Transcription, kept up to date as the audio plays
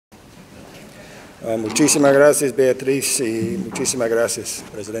Muchísimas gracias, Beatriz, y muchísimas gracias,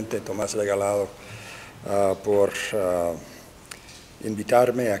 Presidente Tomás Regalado, por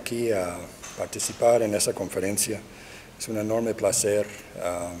invitarme aquí a participar en esa conferencia. Es un enorme placer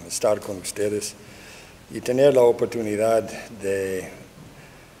estar con ustedes y tener la oportunidad de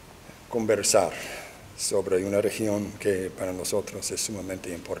conversar sobre una región que para nosotros es sumamente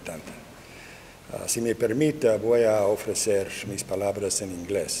importante. Si me permite, voy a ofrecer mis palabras en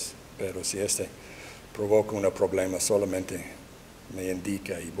inglés, pero si este provoca un problema, solamente me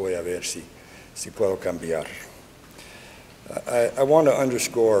indica y voy a ver si puedo cambiar. I want to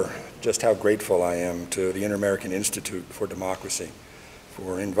underscore just how grateful I am to the Interamerican Institute for Democracy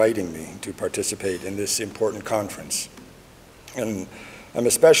for inviting me to participate in this important conference. And I'm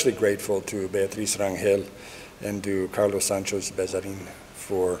especially grateful to Beatriz Rangel and to Carlos Sanchez Bezarin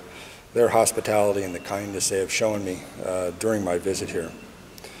for their hospitality and the kindness they have shown me during my visit here.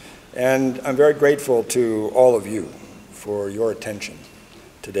 And I'm very grateful to all of you for your attention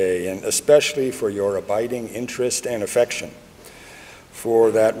today, and especially for your abiding interest and affection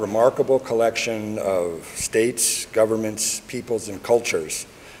for that remarkable collection of states, governments, peoples, and cultures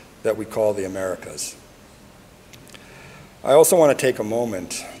that we call the Americas. I also want to take a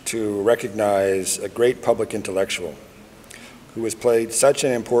moment to recognize a great public intellectual who has played such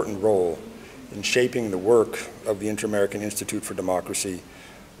an important role in shaping the work of the Interamerican Institute for Democracy,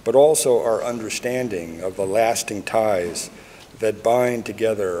 but also our understanding of the lasting ties that bind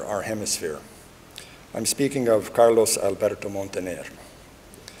together our hemisphere. I'm speaking of Carlos Alberto Montaner.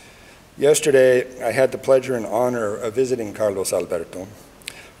 Yesterday, I had the pleasure and honor of visiting Carlos Alberto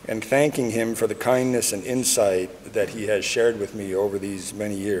and thanking him for the kindness and insight that he has shared with me over these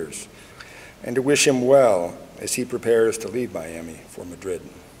many years, and to wish him well as he prepares to leave Miami for Madrid.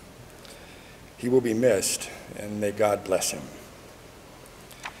 He will be missed, and may God bless him.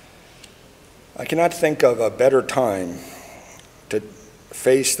 I cannot think of a better time to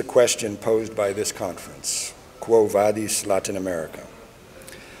face the question posed by this conference, Quo Vadis Latin America.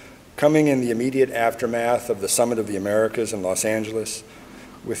 Coming in the immediate aftermath of the Summit of the Americas in Los Angeles,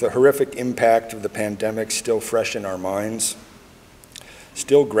 with the horrific impact of the pandemic still fresh in our minds,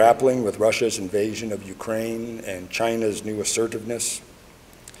 still grappling with Russia's invasion of Ukraine and China's new assertiveness,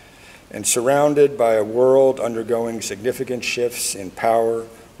 and surrounded by a world undergoing significant shifts in power,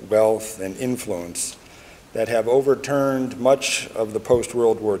 wealth, and influence that have overturned much of the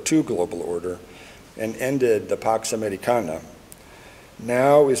post-World War II global order and ended the Pax Americana,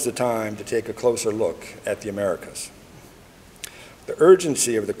 now is the time to take a closer look at the Americas. The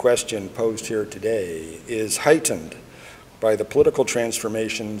urgency of the question posed here today is heightened by the political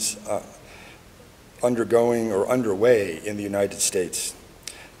transformations undergoing or underway in the United States,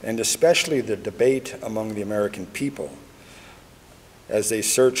 and especially the debate among the American people as they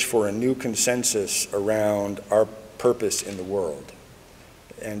search for a new consensus around our purpose in the world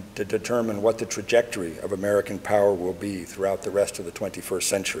and to determine what the trajectory of American power will be throughout the rest of the 21st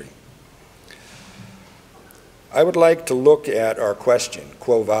century. I would like to look at our question,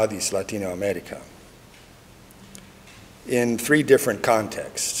 Quo Vadis Latinoamerica, in three different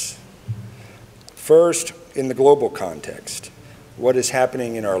contexts. First, in the global context, what is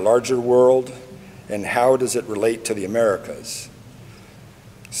happening in our larger world and how does it relate to the Americas?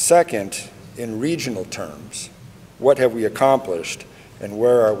 Second, in regional terms, what have we accomplished and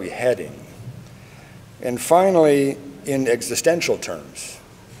where are we heading? And finally, in existential terms,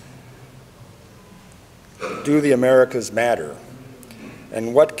 do the Americas matter?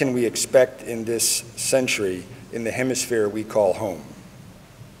 And what can we expect in this century in the hemisphere we call home?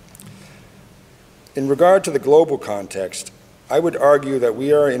 In regard to the global context, I would argue that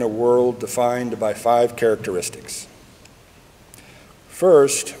we are in a world defined by 5 characteristics.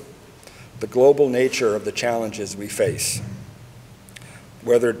 First, the global nature of the challenges we face,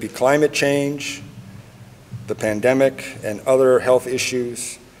 whether it be climate change, the pandemic and other health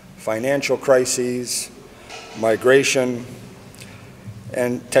issues, financial crises, migration,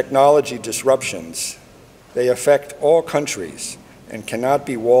 and technology disruptions. They affect all countries and cannot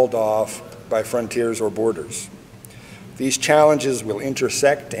be walled off by frontiers or borders. These challenges will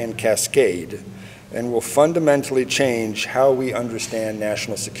intersect and cascade and will fundamentally change how we understand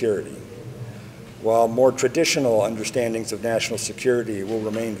national security. While more traditional understandings of national security will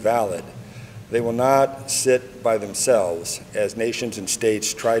remain valid, they will not sit by themselves as nations and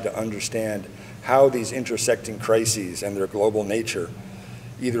states try to understand how these intersecting crises and their global nature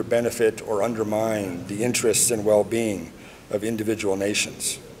either benefit or undermine the interests and well-being of individual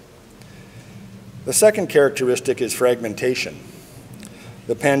nations. The second characteristic is fragmentation.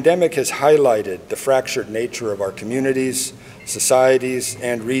 The pandemic has highlighted the fractured nature of our communities, societies,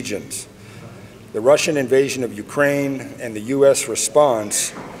 and regions, The Russian invasion of Ukraine and the US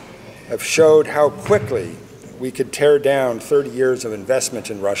response have showed how quickly we could tear down 30 years of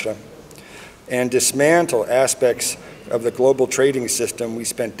investment in Russia and dismantle aspects of the global trading system we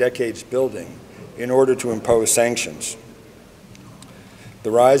spent decades building in order to impose sanctions.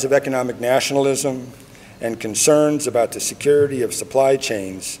 The rise of economic nationalism and concerns about the security of supply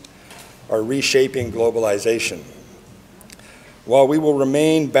chains are reshaping globalization. While we will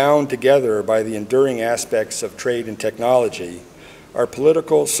remain bound together by the enduring aspects of trade and technology, our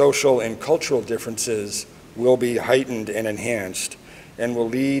political, social, and cultural differences will be heightened and enhanced and will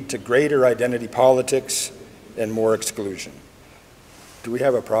lead to greater identity politics and more exclusion. Do we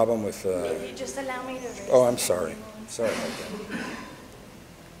have a problem with... You just allow me to raise. Oh, I'm sorry. Sorry about that.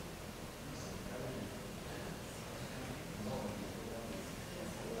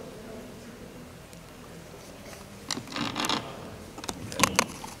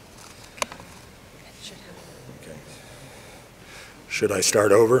 Should I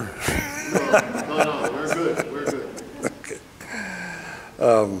start over? No, we're good, we're good. Okay.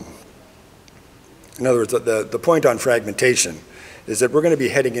 In other words, the point on fragmentation is that we're going to be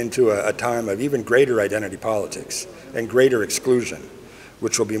heading into a time of even greater identity politics and greater exclusion,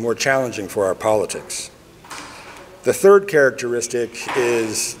 which will be more challenging for our politics. The third characteristic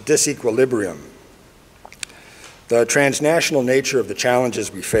is disequilibrium. The transnational nature of the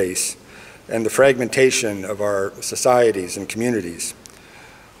challenges we face and the fragmentation of our societies and communities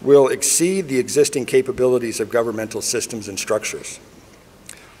will exceed the existing capabilities of governmental systems and structures.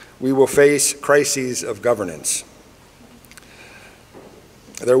 We will face crises of governance.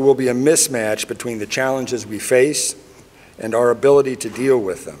 There will be a mismatch between the challenges we face and our ability to deal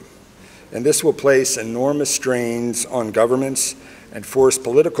with them. And this will place enormous strains on governments and force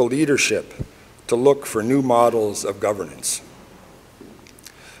political leadership to look for new models of governance.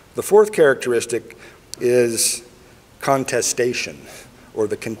 The fourth characteristic is contestation, or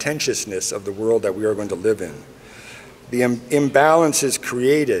the contentiousness of the world that we are going to live in. The imbalances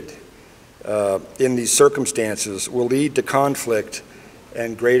created in these circumstances will lead to conflict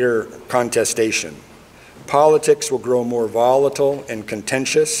and greater contestation. Politics will grow more volatile and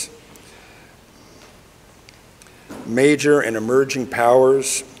contentious. Major and emerging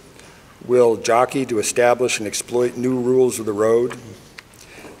powers will jockey to establish and exploit new rules of the road.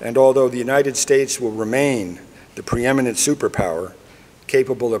 And although the United States will remain the preeminent superpower,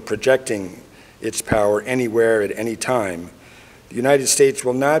 capable of projecting its power anywhere at any time, the United States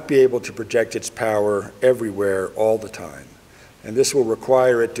will not be able to project its power everywhere all the time. And this will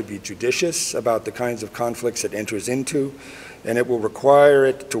require it to be judicious about the kinds of conflicts it enters into, and it will require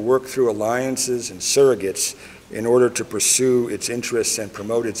it to work through alliances and surrogates in order to pursue its interests and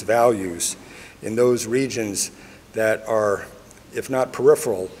promote its values in those regions that are, if not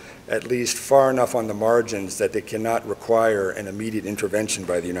peripheral, at least far enough on the margins that they cannot require an immediate intervention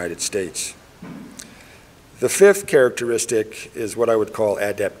by the United States. The fifth characteristic is what I would call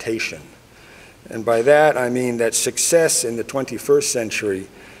adaptation. And by that I mean that success in the 21st century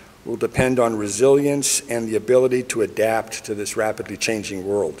will depend on resilience and the ability to adapt to this rapidly changing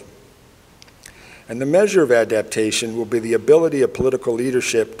world. And the measure of adaptation will be the ability of political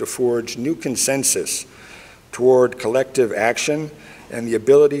leadership to forge new consensus toward collective action and the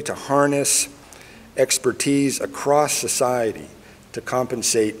ability to harness expertise across society to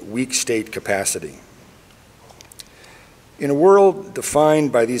compensate weak state capacity. In a world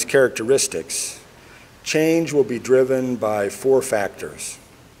defined by these characteristics, change will be driven by four factors.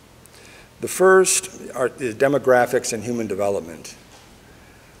 The first is demographics and human development.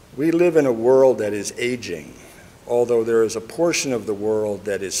 We live in a world that is aging, although there is a portion of the world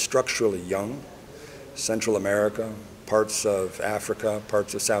that is structurally young, Central America, parts of Africa,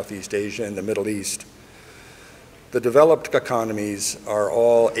 parts of Southeast Asia, and the Middle East. The developed economies are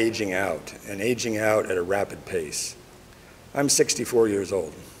all aging out, and aging out at a rapid pace. I'm 64 years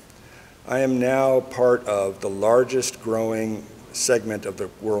old. I am now part of the largest growing segment of the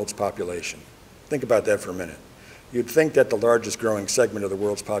world's population. Think about that for a minute. You'd think that the largest growing segment of the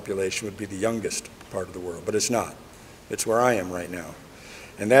world's population would be the youngest part of the world, but it's not. It's where I am right now.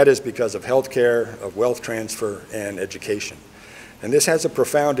 And that is because of healthcare, of wealth transfer, and education. And this has a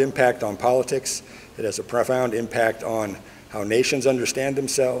profound impact on politics. It has a profound impact on how nations understand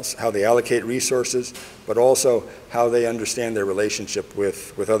themselves, how they allocate resources, but also how they understand their relationship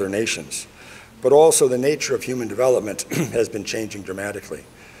with other nations. But also the nature of human development has been changing dramatically,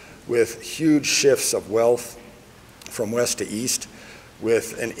 with huge shifts of wealth from west to east,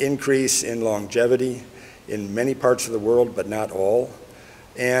 with an increase in longevity in many parts of the world, but not all,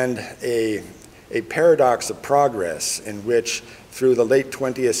 and a a paradox of progress in which through the late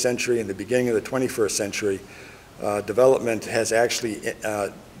 20th century and the beginning of the 21st century, development has actually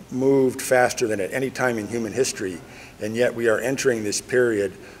moved faster than at any time in human history, and yet we are entering this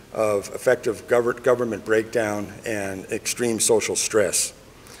period of effective government breakdown and extreme social stress.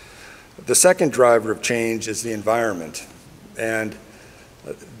 The second driver of change is the environment, and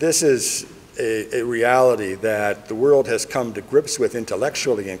this is a reality that the world has come to grips with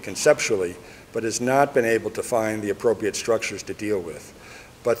intellectually and conceptually, but has not been able to find the appropriate structures to deal with.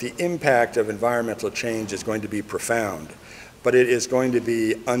 But the impact of environmental change is going to be profound, but it is going to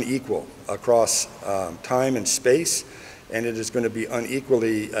be unequal across time and space, and it is going to be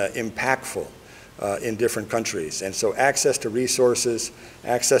unequally impactful in different countries. And so access to resources,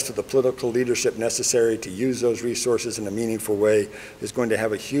 access to the political leadership necessary to use those resources in a meaningful way is going to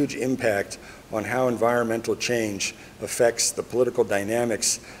have a huge impact on how environmental change affects the political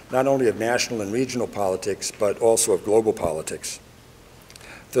dynamics, not only of national and regional politics, but also of global politics.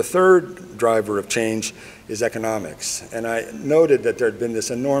 The third driver of change is economics. And I noted that there had been this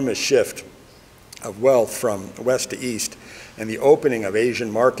enormous shift of wealth from west to east and the opening of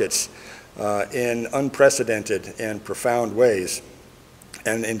Asian markets in unprecedented and profound ways.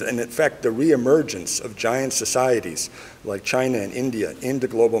 And in fact, the reemergence of giant societies like China and India into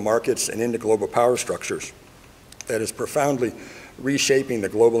global markets and into global power structures that is profoundly reshaping the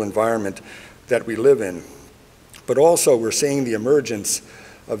global environment that we live in. But also we're seeing the emergence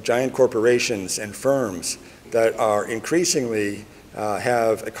of giant corporations and firms that are increasingly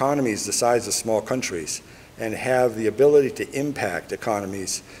have economies the size of small countries and have the ability to impact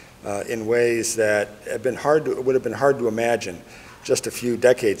economies in ways that would have been hard to imagine just a few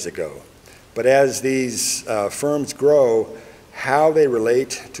decades ago. But as these firms grow, how they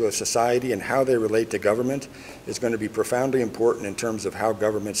relate to a society and how they relate to government is going to be profoundly important in terms of how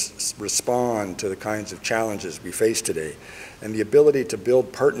governments respond to the kinds of challenges we face today. And the ability to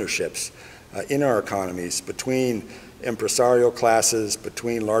build partnerships in our economies between empresarial classes,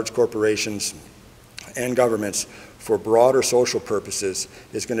 between large corporations and governments for broader social purposes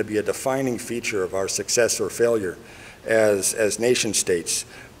is going to be a defining feature of our success or failure as nation states.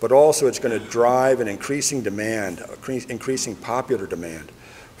 But also it's going to drive an increasing demand, increasing popular demand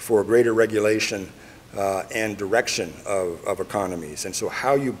for greater regulation and direction of economies. And so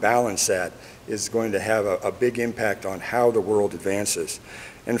how you balance that is going to have a big impact on how the world advances.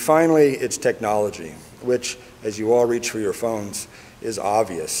 And finally, it's technology, which, as you all reach for your phones, is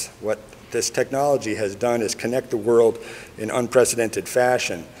obvious. What this technology has done is connect the world in unprecedented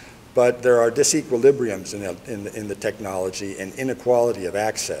fashion, but there are disequilibriums in the technology and inequality of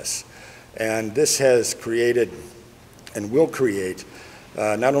access. And this has created and will create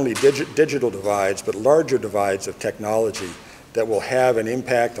not only digital divides, but larger divides of technology that will have an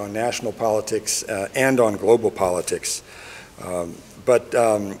impact on national politics and on global politics.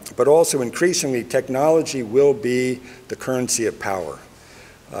 But also increasingly, technology will be the currency of power.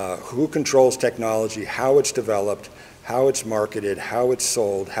 Who controls technology, how it's developed, how it's marketed, how it's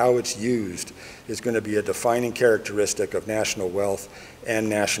sold, how it's used is going to be a defining characteristic of national wealth and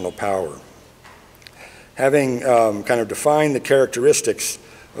national power. Having kind of defined the characteristics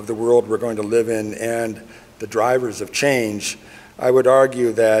of the world we're going to live in and the drivers of change, I would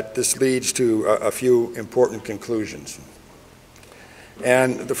argue that this leads to a few important conclusions.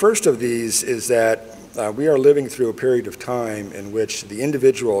 And the first of these is that we are living through a period of time in which the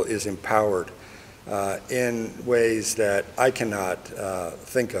individual is empowered in ways that I cannot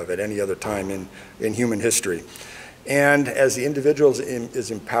think of at any other time in human history. And as the individual is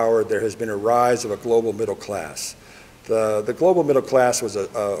empowered, there has been a rise of a global middle class. The global middle class was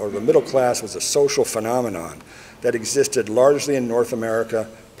or the middle class was a social phenomenon that existed largely in North America,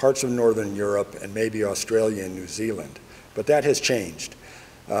 parts of Northern Europe, and maybe Australia and New Zealand. But that has changed.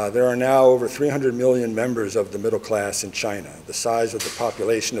 There are now over 300 million members of the middle class in China, the size of the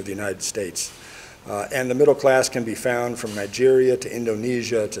population of the United States. And the middle class can be found from Nigeria to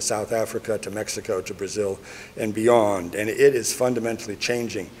Indonesia to South Africa to Mexico to Brazil and beyond. And it is fundamentally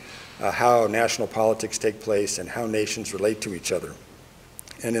changing how national politics take place and how nations relate to each other.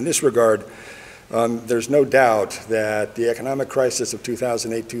 And in this regard, there's no doubt that the economic crisis of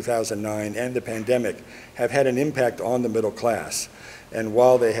 2008, 2009 and the pandemic have had an impact on the middle class. And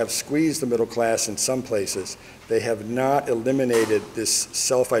while they have squeezed the middle class in some places, they have not eliminated this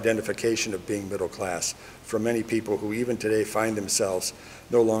self-identification of being middle class for many people who even today find themselves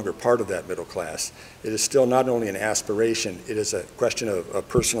no longer part of that middle class. It is still not only an aspiration, it is a question of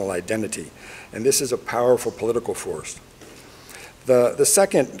personal identity. And this is a powerful political force. The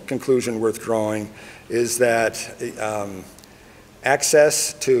second conclusion worth drawing is that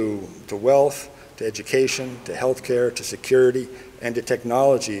access to wealth, to education, to healthcare, to security, and to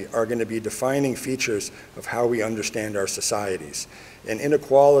technology are going to be defining features of how we understand our societies. And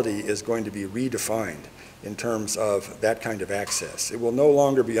inequality is going to be redefined in terms of that kind of access. It will no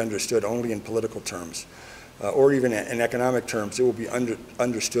longer be understood only in political terms or even in economic terms. It will be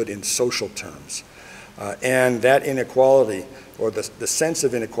understood in social terms. And that inequality, or the sense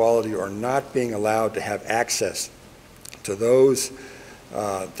of inequality, or not being allowed to have access to those,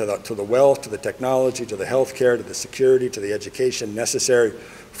 to the wealth, to the technology, to the healthcare, to the security, to the education necessary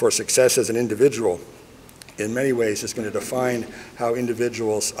for success as an individual, in many ways is going to define how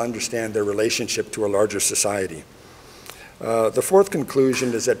individuals understand their relationship to a larger society. The fourth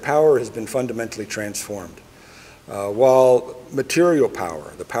conclusion is that power has been fundamentally transformed. While material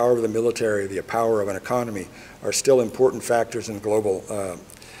power, the power of the military, the power of an economy, are still important factors in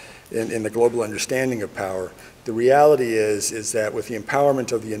the global understanding of power, the reality is that with the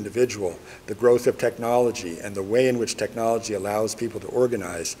empowerment of the individual, the growth of technology, and the way in which technology allows people to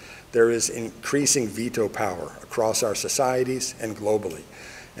organize, there is increasing veto power across our societies and globally.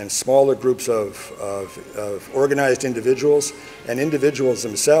 And smaller groups of organized individuals and individuals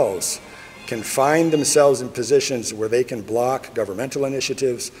themselves can find themselves in positions where they can block governmental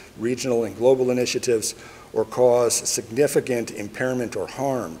initiatives, regional and global initiatives, or cause significant impairment or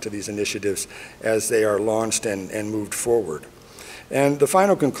harm to these initiatives as they are launched and moved forward. And the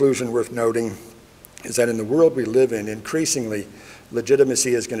final conclusion worth noting is that in the world we live in, increasingly,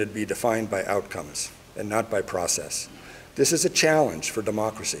 legitimacy is going to be defined by outcomes and not by process. This is a challenge for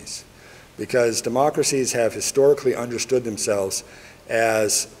democracies, because democracies have historically understood themselves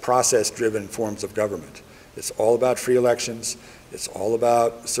as process-driven forms of government. It's all about free elections. It's all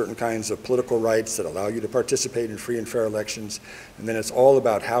about certain kinds of political rights that allow you to participate in free and fair elections. And then it's all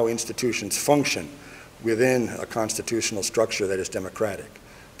about how institutions function within a constitutional structure that is democratic.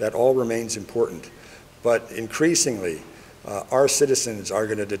 That all remains important. But increasingly, our citizens are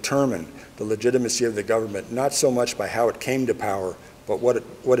going to determine the legitimacy of the government, not so much by how it came to power, but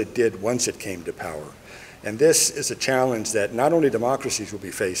what it did once it came to power. And this is a challenge that not only democracies will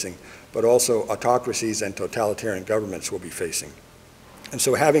be facing, but also autocracies and totalitarian governments will be facing. And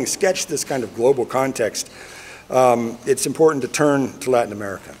so having sketched this kind of global context, it's important to turn to Latin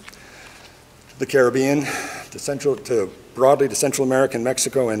America, the Caribbean, broadly to Central America and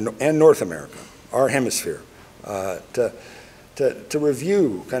Mexico and North America, our hemisphere, to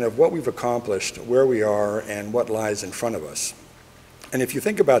review kind of what we've accomplished, where we are, and what lies in front of us. And if you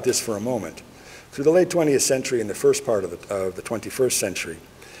think about this for a moment, through the late 20th century and the first part of the 21st century,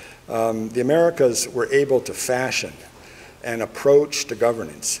 the Americas were able to fashion an approach to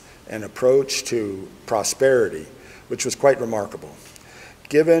governance, an approach to prosperity, which was quite remarkable.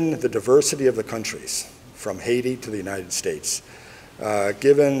 Given the diversity of the countries, from Haiti to the United States,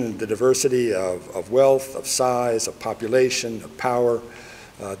 given the diversity of wealth, of size, of population, of power,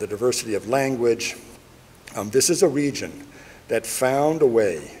 the diversity of language, this is a region that found a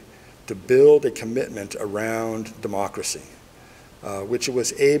way to build a commitment around democracy, which it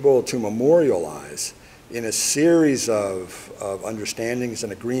was able to memorialize in a series of understandings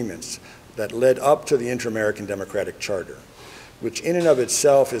and agreements that led up to the Interamerican Democratic Charter, which in and of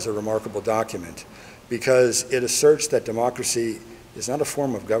itself is a remarkable document because it asserts that democracy is not a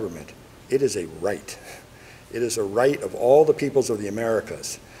form of government, it is a right. It is a right of all the peoples of the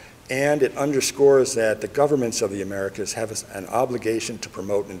Americas, and it underscores that the governments of the Americas have an obligation to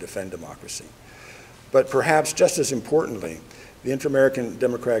promote and defend democracy. But perhaps just as importantly, the Inter-American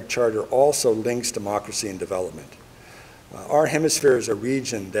Democratic Charter also links democracy and development. Our hemisphere is a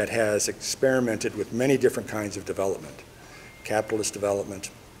region that has experimented with many different kinds of development: capitalist development,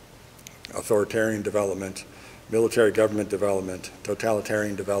 authoritarian development, military government development,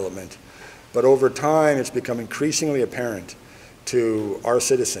 totalitarian development. But over time, it's become increasingly apparent to our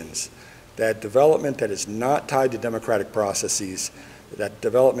citizens that development that is not tied to democratic processes, that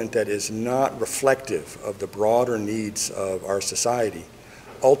development that is not reflective of the broader needs of our society,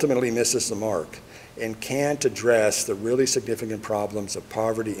 ultimately misses the mark and can't address the really significant problems of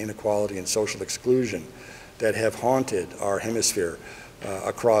poverty, inequality, and social exclusion that have haunted our hemisphere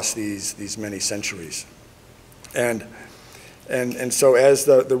across these many centuries. And so as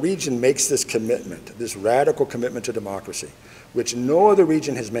the region makes this commitment, this radical commitment to democracy, which no other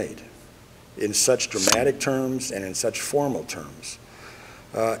region has made in such dramatic terms and in such formal terms,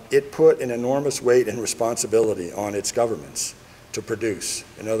 it put an enormous weight and responsibility on its governments to produce.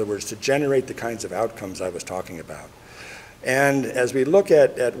 In other words, to generate the kinds of outcomes I was talking about. And as we look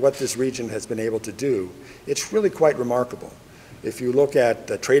at what this region has been able to do, it's really quite remarkable. If you look at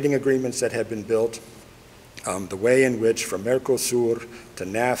the trading agreements that have been built, the way in which from Mercosur to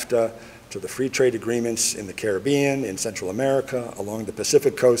NAFTA to the free trade agreements in the Caribbean, in Central America, along the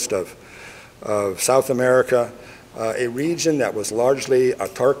Pacific coast of South America, a region that was largely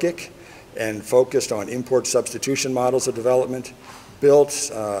autarkic and focused on import substitution models of development,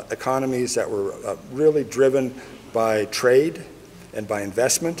 built economies that were really driven by trade and by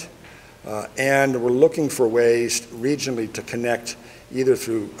investment, and were looking for ways regionally to connect either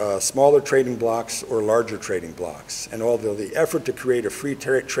through smaller trading blocks or larger trading blocks. And although the effort to create a free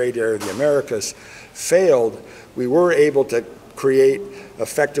trade area of the Americas failed, we were able to create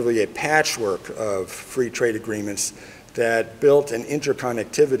effectively a patchwork of free trade agreements that built an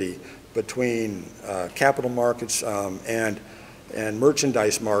interconnectivity between capital markets and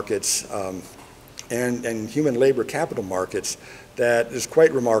merchandise markets and human labor capital markets that is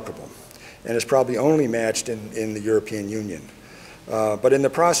quite remarkable and is probably only matched in the European Union. But in the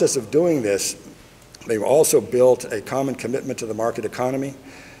process of doing this, they also built a common commitment to the market economy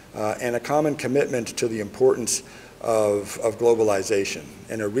and a common commitment to the importance of globalization.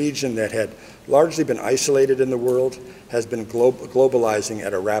 And a region that had largely been isolated in the world has been globalizing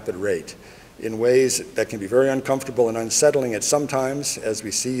at a rapid rate in ways that can be very uncomfortable and unsettling at some times, as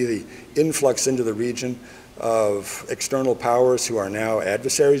we see the influx into the region of external powers who are now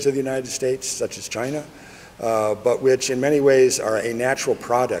adversaries of the United States, such as China, but which in many ways are a natural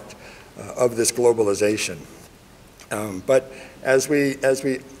product of this globalization. But as we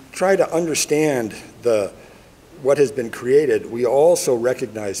try to understand what has been created, we also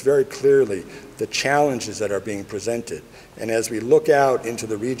recognize very clearly the challenges that are being presented. And as we look out into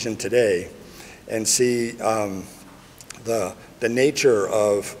the region today and see the nature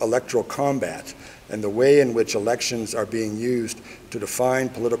of electoral combat and the way in which elections are being used to define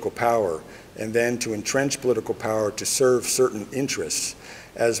political power and then to entrench political power to serve certain interests,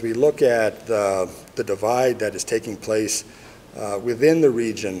 as we look at the divide that is taking place within the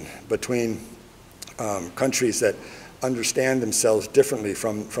region between countries that understand themselves differently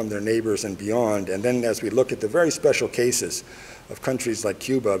from their neighbors and beyond, and then as we look at the very special cases of countries like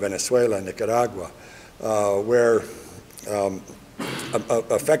Cuba, Venezuela, Nicaragua, where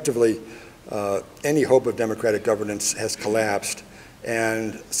effectively any hope of democratic governance has collapsed,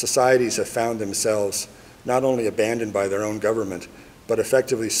 and societies have found themselves not only abandoned by their own government, but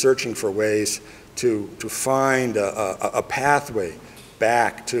effectively searching for ways to find a pathway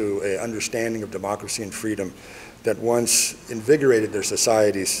back to an understanding of democracy and freedom that once invigorated their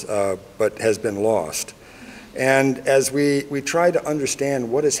societies but has been lost. And as we try to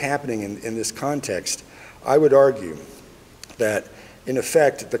understand what is happening in this context, I would argue that in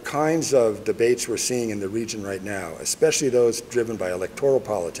effect, the kinds of debates we're seeing in the region right now, especially those driven by electoral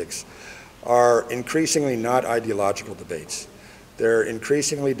politics, are increasingly not ideological debates. They're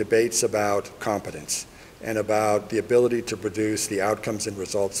increasingly debates about competence and about the ability to produce the outcomes and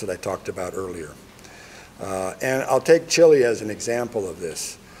results that I talked about earlier. And I'll take Chile as an example of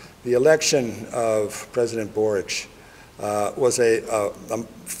this. The election of President Boric was a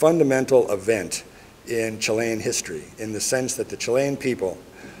fundamental event in Chilean history, in the sense that the Chilean people,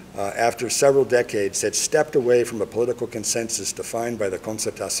 after several decades, had stepped away from a political consensus defined by the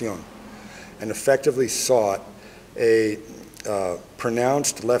Concertación and effectively sought a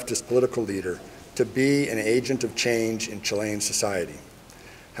pronounced leftist political leader to be an agent of change in Chilean society.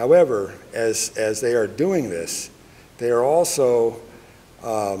 However, as they are doing this, they are also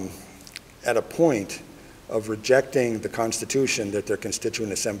at a point of rejecting the Constitution that their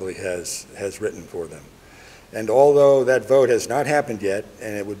constituent assembly has written for them. And although that vote has not happened yet,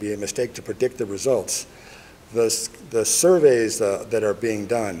 and it would be a mistake to predict the results, the surveys that are being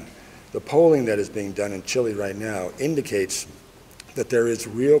done, the polling that is being done in Chile right now indicates that there is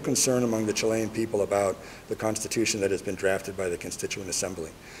real concern among the Chilean people about the Constitution that has been drafted by the Constituent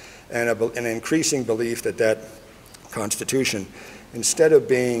Assembly, and an increasing belief that that Constitution, instead of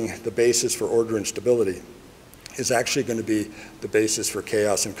being the basis for order and stability, is actually going to be the basis for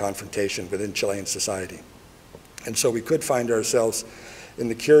chaos and confrontation within Chilean society. And so we could find ourselves in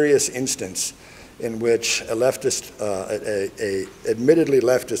the curious instance in which a leftist, a admittedly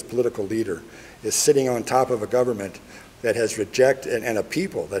leftist political leader is sitting on top of a government that has rejected, and a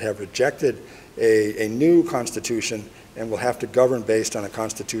people that have rejected a new constitution and will have to govern based on a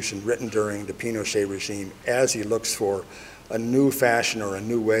constitution written during the Pinochet regime as he looks for a new fashion or a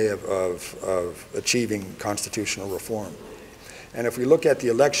new way of achieving constitutional reform. And if we look at the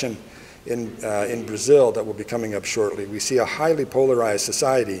election in Brazil that will be coming up shortly, we see a highly polarized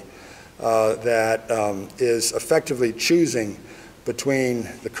society that is effectively choosing between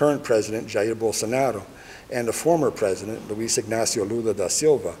the current president, Jair Bolsonaro, and the former president, Luiz Inácio Lula da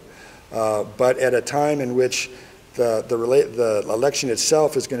Silva, but at a time in which The election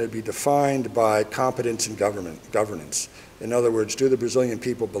itself is going to be defined by competence in governance. In other words, do the Brazilian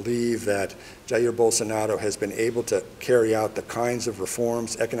people believe that Jair Bolsonaro has been able to carry out the kinds of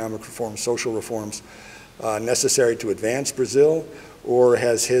reforms, economic reforms, social reforms, necessary to advance Brazil, or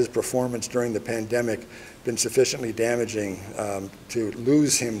has his performance during the pandemic been sufficiently damaging to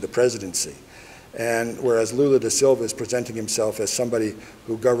lose him the presidency? And whereas Lula da Silva is presenting himself as somebody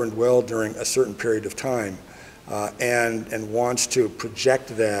who governed well during a certain period of time, and wants to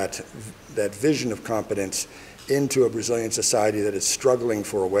project that vision of competence into a Brazilian society that is struggling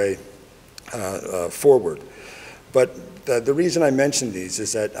for a way forward. But the reason I mention these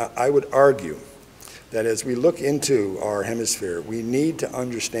is that I would argue that as we look into our hemisphere, we need to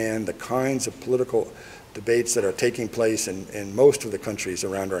understand the kinds of political debates that are taking place in most of the countries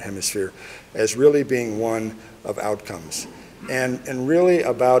around our hemisphere as really being one of outcomes. And really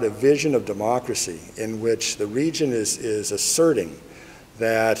about a vision of democracy in which the region is asserting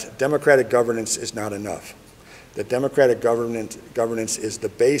that democratic governance is not enough, that democratic governance is the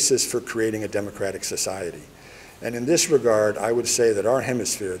basis for creating a democratic society. And in this regard, I would say that our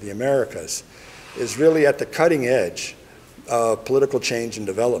hemisphere, the Americas, is really at the cutting edge of political change and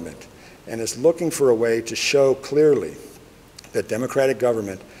development, and is looking for a way to show clearly that democratic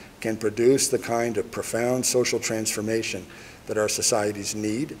government can produce the kind of profound social transformation that our societies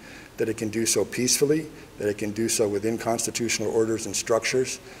need, that it can do so peacefully, that it can do so within constitutional orders and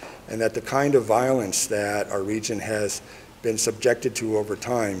structures, and that the kind of violence that our region has been subjected to over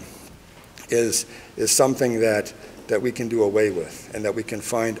time is something that we can do away with, and that we can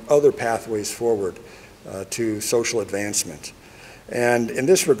find other pathways forward to social advancement. And in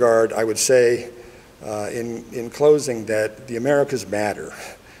this regard, I would say in closing that the Americas matter.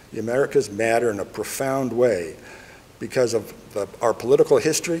 The Americas matter in a profound way because of our political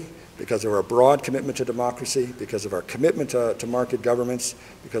history, because of our broad commitment to democracy, because of our commitment to market governments,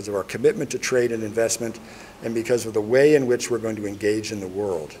 because of our commitment to trade and investment, and because of the way in which we're going to engage in the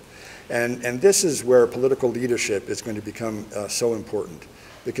world. And this is where political leadership is going to become so important,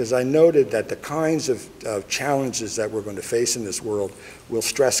 because I noted that the kinds of challenges that we're going to face in this world will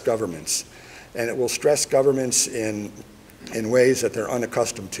stress governments. And it will stress governments in ways that they're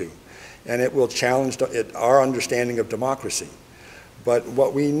unaccustomed to. And it will challenge our understanding of democracy. But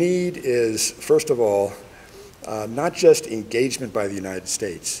what we need is, first of all, not just engagement by the United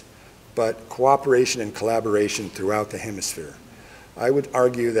States, but cooperation and collaboration throughout the hemisphere. I would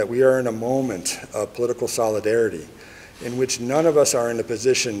argue that we are in a moment of political solidarity in which none of us are in a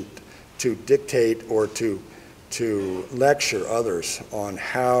position to dictate or to lecture others on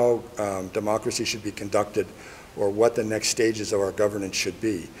how democracy should be conducted or what the next stages of our governance should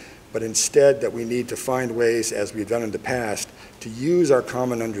be. But instead that we need to find ways, as we've done in the past, to use our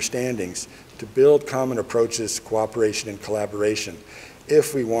common understandings to build common approaches, cooperation, and collaboration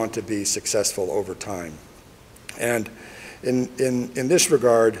if we want to be successful over time. And in this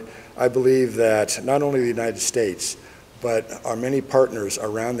regard, I believe that not only the United States, but our many partners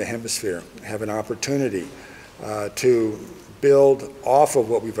around the hemisphere have an opportunity to build off of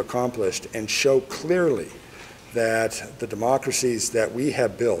what we've accomplished and show clearly that the democracies that we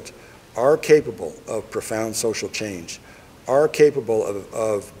have built are capable of profound social change, are capable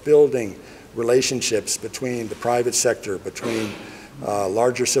of building relationships between the private sector, between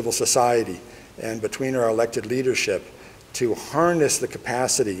larger civil society, and between our elected leadership to harness the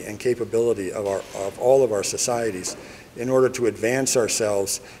capacity and capability of all of our societies in order to advance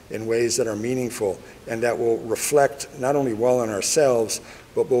ourselves in ways that are meaningful and that will reflect not only well on ourselves,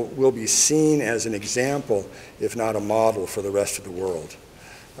 but will be seen as an example, if not a model, for the rest of the world.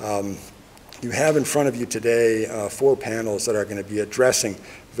 You have in front of you today 4 panels that are going to be addressing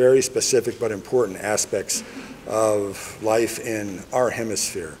very specific but important aspects of life in our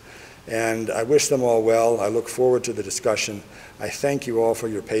hemisphere. And I wish them all well. I look forward to the discussion. I thank you all for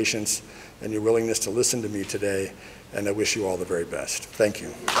your patience and your willingness to listen to me today, and I wish you all the very best. Thank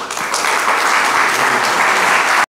you.